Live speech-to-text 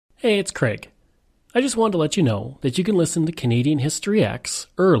Hey, it's Craig. I just wanted to let you know that you can listen to Canadian History X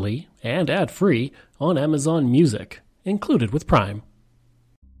early and ad-free on Amazon Music, included with Prime.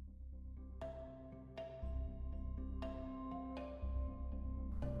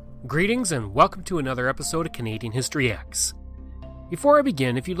 Greetings and welcome to another episode of Canadian History X. Before I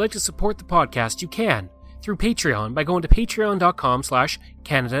begin, if you'd like to support the podcast, you can through Patreon by going to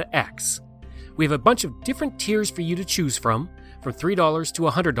patreon.com/CanadaX. We have a bunch of different tiers for you to choose from $3 to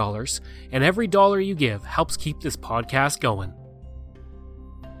 $100, and every dollar you give helps keep this podcast going.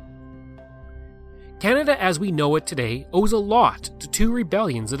 Canada as we know it today owes a lot to two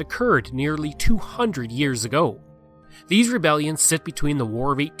rebellions that occurred nearly 200 years ago. These rebellions sit between the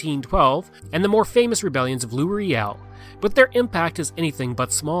War of 1812 and the more famous rebellions of Louis Riel, but their impact is anything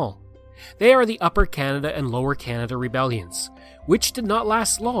but small. They are the Upper Canada and Lower Canada rebellions, which did not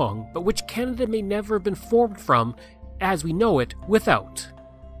last long, but which Canada may never have been formed from as we know it without.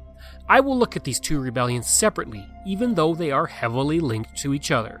 I will look at these two rebellions separately, even though they are heavily linked to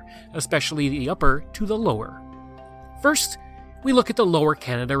each other, especially the upper to the lower. First, we look at the Lower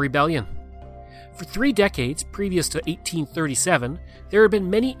Canada Rebellion. For 3 decades previous to 1837, there have been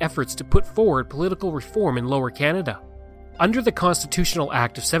many efforts to put forward political reform in Lower Canada. Under the Constitutional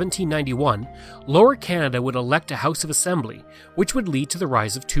Act of 1791, Lower Canada would elect a House of Assembly, which would lead to the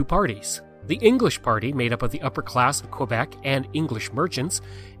rise of two parties: the English Party, made up of the upper class of Quebec and English merchants,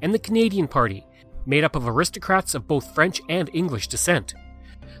 and the Canadian Party, made up of aristocrats of both French and English descent.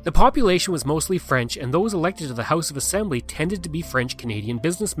 The population was mostly French, and those elected to the House of Assembly tended to be French-Canadian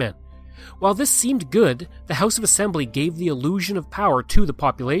businessmen. While this seemed good, the House of Assembly gave the illusion of power to the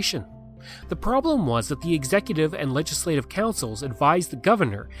population. The problem was that the executive and legislative councils advised the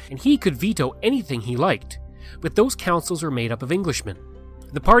governor, and he could veto anything he liked. But those councils were made up of Englishmen.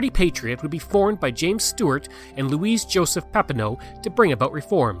 The Parti Patriote would be formed by James Stewart and Louis Joseph Papineau to bring about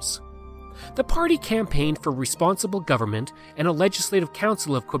reforms. The party campaigned for responsible government and a legislative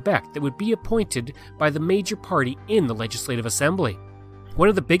council of Quebec that would be appointed by the major party in the Legislative Assembly. One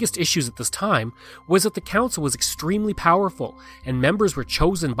of the biggest issues at this time was that the council was extremely powerful, and members were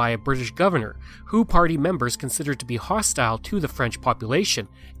chosen by a British governor, who party members considered to be hostile to the French population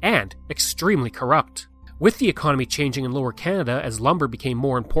and extremely corrupt. With the economy changing in Lower Canada as lumber became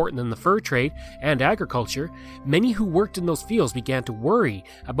more important than the fur trade and agriculture, many who worked in those fields began to worry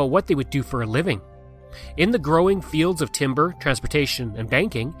about what they would do for a living. In the growing fields of timber, transportation, and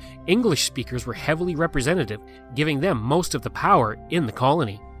banking, English speakers were heavily representative, giving them most of the power in the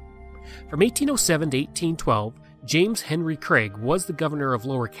colony. From 1807 to 1812, James Henry Craig was the governor of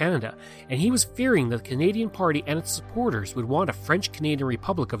Lower Canada, and he was fearing that the Canadian Party and its supporters would want a French-Canadian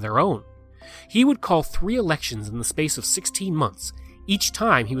republic of their own. He would call 3 elections in the space of 16 months. Each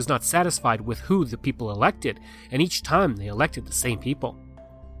time he was not satisfied with who the people elected, and each time they elected the same people.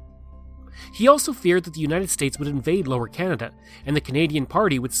 He also feared that the United States would invade Lower Canada, and the Canadian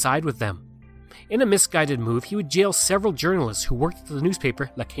Party would side with them. In a misguided move, he would jail several journalists who worked at the newspaper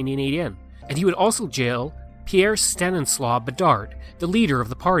La Canadienne, and he would also jail Pierre Stanislaus Bedard, the leader of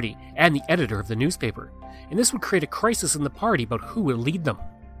the party and the editor of the newspaper, and this would create a crisis in the party about who would lead them.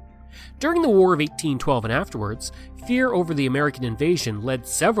 During the War of 1812 and afterwards, fear over the American invasion led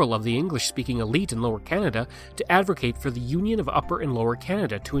several of the English-speaking elite in Lower Canada to advocate for the union of Upper and Lower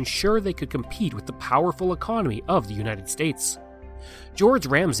Canada to ensure they could compete with the powerful economy of the United States. George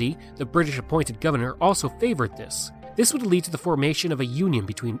Ramsay, the British-appointed governor, also favored this. This would lead to the formation of a union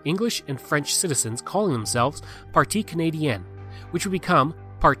between English and French citizens calling themselves Parti Canadien, which would become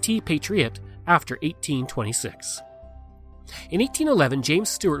Parti Patriote after 1826. In 1811, James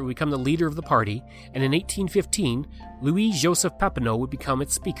Stewart would become the leader of the party, and in 1815, Louis Joseph Papineau would become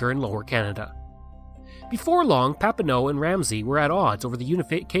its speaker in Lower Canada. Before long, Papineau and Ramsay were at odds over the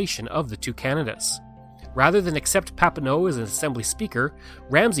unification of the two Canadas. Rather than accept Papineau as an assembly speaker,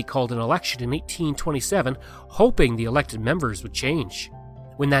 Ramsay called an election in 1827, hoping the elected members would change.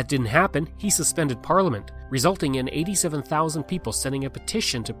 When that didn't happen, he suspended Parliament, resulting in 87,000 people sending a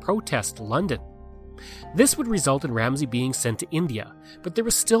petition to protest London. This would result in Ramsay being sent to India, but there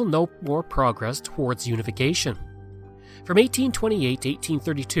was still no more progress towards unification. From 1828 to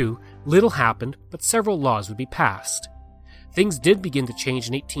 1832, little happened, but several laws would be passed. Things did begin to change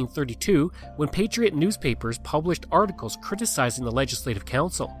in 1832 when Patriot newspapers published articles criticizing the Legislative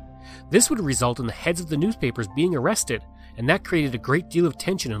Council. This would result in the heads of the newspapers being arrested, and that created a great deal of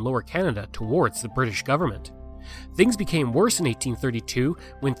tension in Lower Canada towards the British government. Things became worse in 1832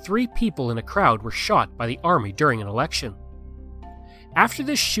 when 3 people in a crowd were shot by the army during an election. After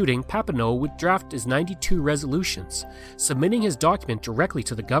this shooting, Papineau would draft his 92 resolutions, submitting his document directly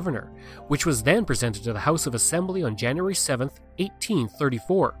to the governor, which was then presented to the House of Assembly on January 7,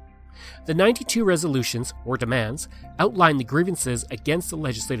 1834. The 92 resolutions, or demands, outlined the grievances against the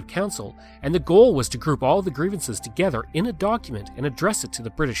Legislative Council, and the goal was to group all the grievances together in a document and address it to the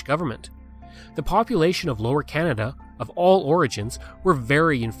British government. The population of Lower Canada, of all origins, were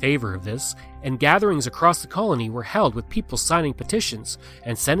very in favour of this, and gatherings across the colony were held with people signing petitions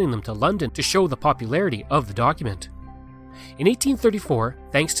and sending them to London to show the popularity of the document. In 1834,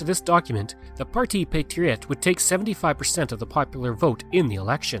 thanks to this document, the Parti Patriote would take 75% of the popular vote in the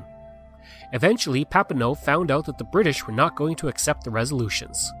election. Eventually, Papineau found out that the British were not going to accept the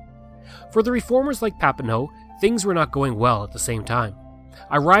resolutions. For the reformers like Papineau, things were not going well at the same time.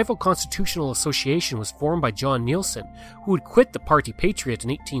 A rival constitutional association was formed by John Neilson, who would quit the Parti Patriote in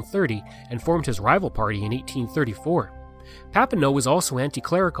 1830 and formed his rival party in 1834. Papineau was also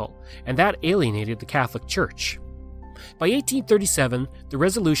anti-clerical, and that alienated the Catholic Church. By 1837, the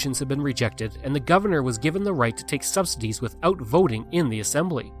resolutions had been rejected, and the governor was given the right to take subsidies without voting in the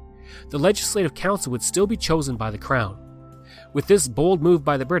Assembly. The Legislative Council would still be chosen by the Crown. With this bold move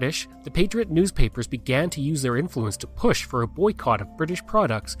by the British, the Patriot newspapers began to use their influence to push for a boycott of British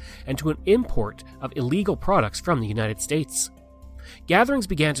products and to an import of illegal products from the United States. Gatherings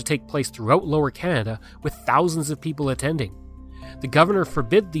began to take place throughout Lower Canada, with thousands of people attending. The governor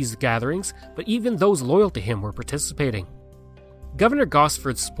forbid these gatherings, but even those loyal to him were participating. Governor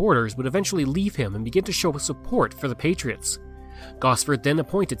Gosford's supporters would eventually leave him and begin to show support for the Patriots. Gosford then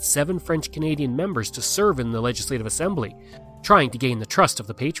appointed 7 French-Canadian members to serve in the Legislative Assembly, trying to gain the trust of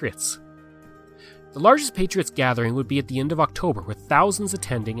the Patriots. The largest Patriots gathering would be at the end of October, with thousands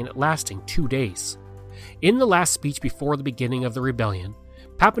attending and it lasting 2 days. In the last speech before the beginning of the rebellion,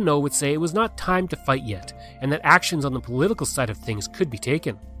 Papineau would say it was not time to fight yet, and that actions on the political side of things could be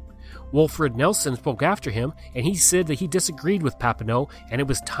taken. Wolfred Nelson spoke after him, and he said that he disagreed with Papineau and it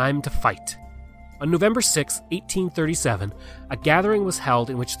was time to fight. On November 6, 1837, a gathering was held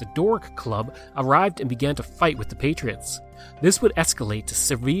in which the Doric Club arrived and began to fight with the Patriots. This would escalate to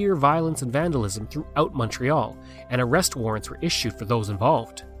severe violence and vandalism throughout Montreal, and arrest warrants were issued for those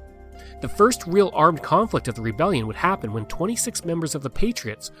involved. The first real armed conflict of the rebellion would happen when 26 members of the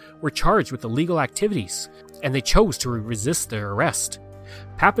Patriots were charged with illegal activities, and they chose to resist their arrest.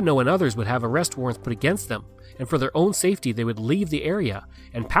 Papineau and others would have arrest warrants put against them, and for their own safety they would leave the area,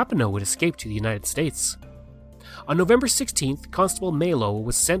 and Papineau would escape to the United States. On November 16th, Constable Malo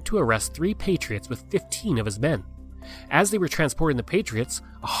was sent to arrest 3 Patriots with 15 of his men. As they were transporting the Patriots,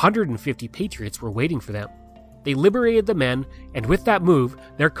 150 Patriots were waiting for them. They liberated the men, and with that move,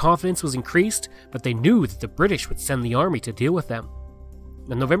 their confidence was increased, but they knew that the British would send the army to deal with them.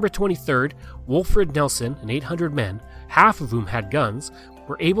 On November 23rd, Wolfred Nelson and 800 men, half of whom had guns,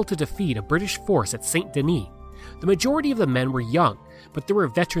 were able to defeat a British force at Saint Denis. The majority of the men were young, but there were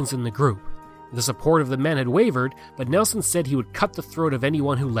veterans in the group. The support of the men had wavered, but Nelson said he would cut the throat of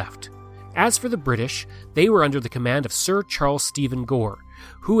anyone who left. As for the British, they were under the command of Sir Charles Stephen Gore,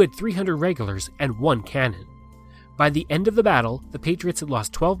 who had 300 regulars and 1 cannon. By the end of the battle, the Patriots had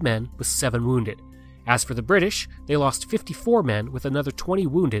lost 12 men with 7 wounded. As for the British, they lost 54 men with another 20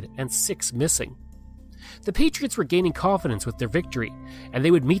 wounded and 6 missing. The Patriots were gaining confidence with their victory, and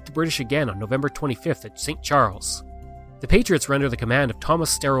they would meet the British again on November 25th at St. Charles. The Patriots were under the command of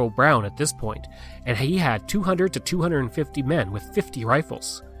Thomas Starrow Brown at this point, and he had 200 to 250 men with 50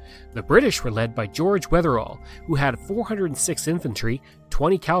 rifles. The British were led by George Wetherall, who had 406 infantry,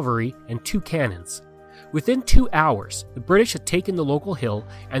 20 cavalry, and 2 cannons. Within 2 hours, the British had taken the local hill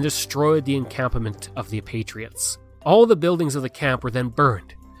and destroyed the encampment of the Patriots. All the buildings of the camp were then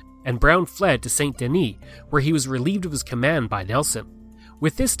burned, and Brown fled to Saint Denis, where he was relieved of his command by Nelson.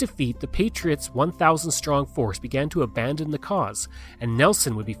 With this defeat, the Patriots' 1,000-strong force began to abandon the cause, and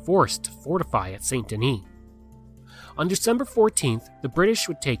Nelson would be forced to fortify at Saint Denis. On December 14th, the British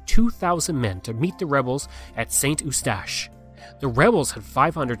would take 2,000 men to meet the rebels at Saint Eustache. The rebels had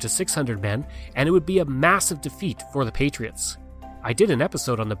 500 to 600 men, and it would be a massive defeat for the Patriots. I did an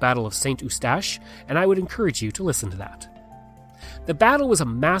episode on the Battle of Saint Eustache, and I would encourage you to listen to that. The battle was a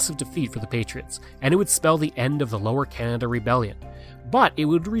massive defeat for the Patriots, and it would spell the end of the Lower Canada Rebellion, but it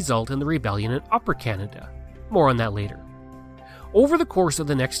would result in the rebellion in Upper Canada. More on that later. Over the course of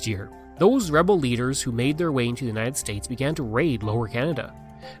the next year, those rebel leaders who made their way into the United States began to raid Lower Canada.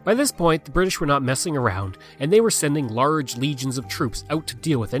 By this point, the British were not messing around, and they were sending large legions of troops out to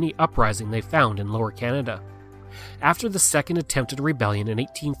deal with any uprising they found in Lower Canada. After the second attempted rebellion in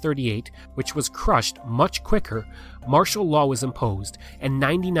 1838, which was crushed much quicker, martial law was imposed, and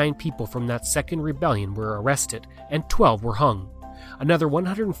 99 people from that second rebellion were arrested, and 12 were hung. Another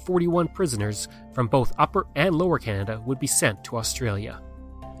 141 prisoners from both Upper and Lower Canada would be sent to Australia.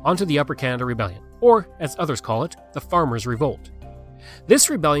 On to the Upper Canada Rebellion, or, as others call it, the Farmers' Revolt. This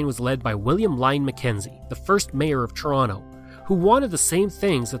rebellion was led by William Lyon Mackenzie, the first mayor of Toronto, who wanted the same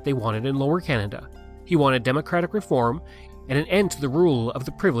things that they wanted in Lower Canada. He wanted democratic reform and an end to the rule of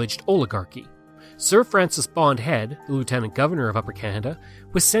the privileged oligarchy. Sir Francis Bond Head, the Lieutenant Governor of Upper Canada,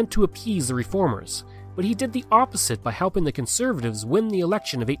 was sent to appease the reformers, but he did the opposite by helping the Conservatives win the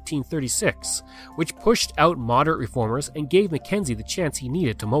election of 1836, which pushed out moderate reformers and gave Mackenzie the chance he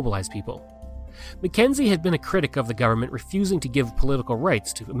needed to mobilize people. Mackenzie had been a critic of the government refusing to give political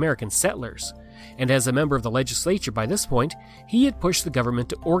rights to American settlers, and as a member of the legislature by this point, he had pushed the government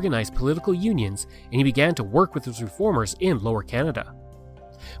to organize political unions, and he began to work with his reformers in Lower Canada.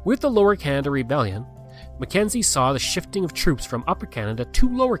 With the Lower Canada Rebellion, Mackenzie saw the shifting of troops from Upper Canada to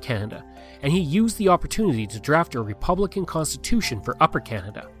Lower Canada, and he used the opportunity to draft a Republican Constitution for Upper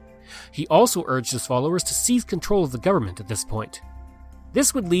Canada. He also urged his followers to seize control of the government at this point.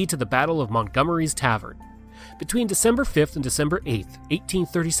 This would lead to the Battle of Montgomery's Tavern. Between December 5th and December 8th,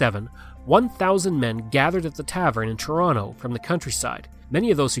 1837, 1,000 men gathered at the tavern in Toronto from the countryside. Many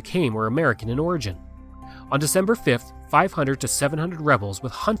of those who came were American in origin. On December 5th, 500 to 700 rebels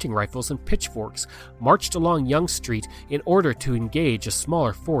with hunting rifles and pitchforks marched along Yonge Street in order to engage a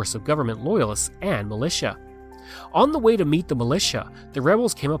smaller force of government loyalists and militia. On the way to meet the militia, the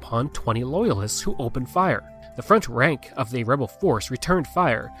rebels came upon 20 loyalists who opened fire. The front rank of the rebel force returned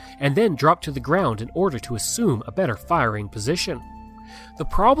fire and then dropped to the ground in order to assume a better firing position. The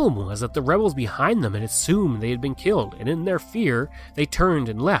problem was that the rebels behind them had assumed they had been killed, and in their fear, they turned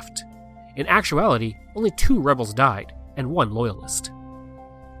and left. In actuality, only 2 rebels died, and 1 loyalist.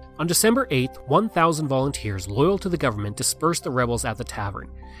 On December 8th, 1,000 volunteers loyal to the government dispersed the rebels at the tavern,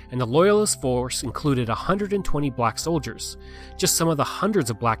 and the loyalist force included 120 black soldiers, just some of the hundreds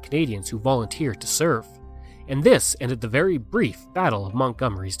of black Canadians who volunteered to serve. And this ended the very brief Battle of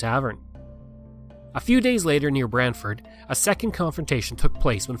Montgomery's Tavern. A few days later near Brantford, a second confrontation took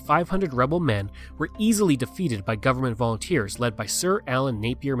place when 500 rebel men were easily defeated by government volunteers led by Sir Allan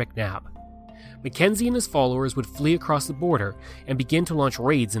Napier MacNab. Mackenzie and his followers would flee across the border and begin to launch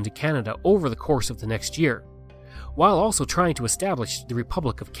raids into Canada over the course of the next year, while also trying to establish the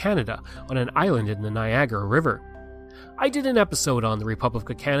Republic of Canada on an island in the Niagara River. I did an episode on the Republic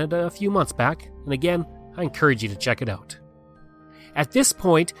of Canada a few months back, and again, I encourage you to check it out. At this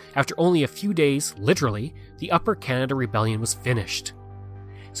point, after only a few days, literally, the Upper Canada Rebellion was finished.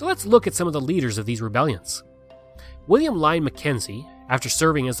 So let's look at some of the leaders of these rebellions. William Lyon Mackenzie, after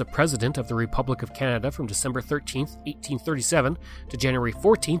serving as the President of the Republic of Canada from December 13, 1837 to January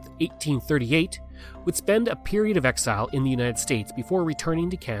 14, 1838, would spend a period of exile in the United States before returning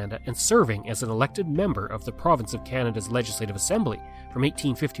to Canada and serving as an elected member of the Province of Canada's Legislative Assembly from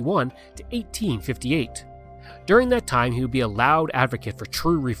 1851 to 1858. During that time, he would be a loud advocate for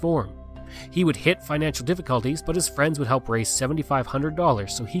true reform. He would hit financial difficulties, but his friends would help raise $7,500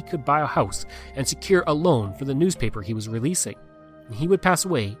 so he could buy a house and secure a loan for the newspaper he was releasing. And he would pass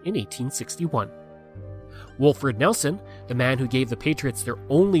away in 1861. Wolfred Nelson, the man who gave the Patriots their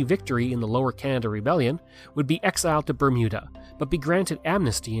only victory in the Lower Canada Rebellion, would be exiled to Bermuda, but be granted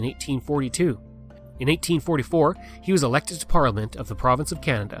amnesty in 1842. In 1844, he was elected to Parliament of the Province of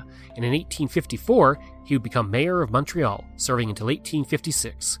Canada, and in 1854, he would become Mayor of Montreal, serving until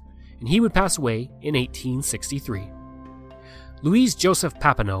 1856, and he would pass away in 1863. Louis-Joseph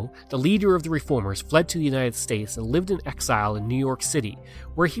Papineau, the leader of the Reformers, fled to the United States and lived in exile in New York City,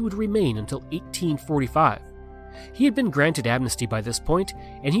 where he would remain until 1845. He had been granted amnesty by this point,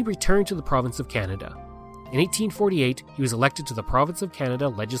 and he returned to the Province of Canada. In 1848, he was elected to the Province of Canada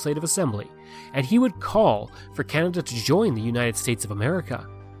Legislative Assembly, and he would call for Canada to join the United States of America.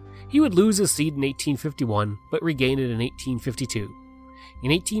 He would lose his seat in 1851, but regain it in 1852.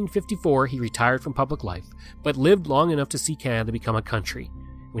 In 1854, he retired from public life, but lived long enough to see Canada become a country,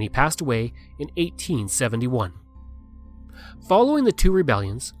 when he passed away in 1871. Following the 2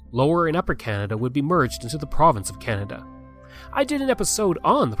 rebellions, Lower and Upper Canada would be merged into the Province of Canada. I did an episode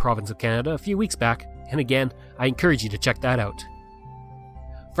on the Province of Canada a few weeks back, and again, I encourage you to check that out.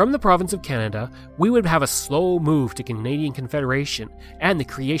 From the Province of Canada, we would have a slow move to Canadian Confederation and the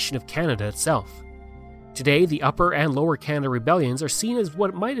creation of Canada itself. Today, the Upper and Lower Canada rebellions are seen as what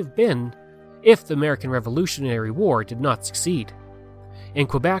it might have been if the American Revolutionary War did not succeed. In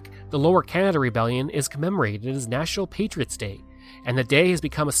Quebec, the Lower Canada Rebellion is commemorated as National Patriots' Day, and the day has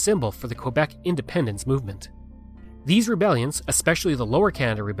become a symbol for the Quebec independence movement. These rebellions, especially the Lower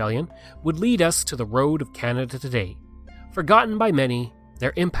Canada Rebellion, would lead us to the road of Canada today. Forgotten by many,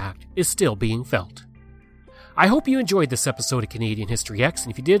 their impact is still being felt. I hope you enjoyed this episode of Canadian History X,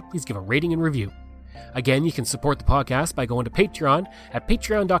 and if you did, please give a rating and review. Again, you can support the podcast by going to Patreon at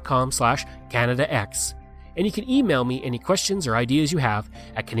patreon.com/CanadaX. and you can email me any questions or ideas you have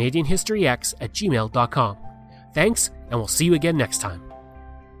at CanadianHistoryX@gmail.com. Thanks, and we'll see you again next time.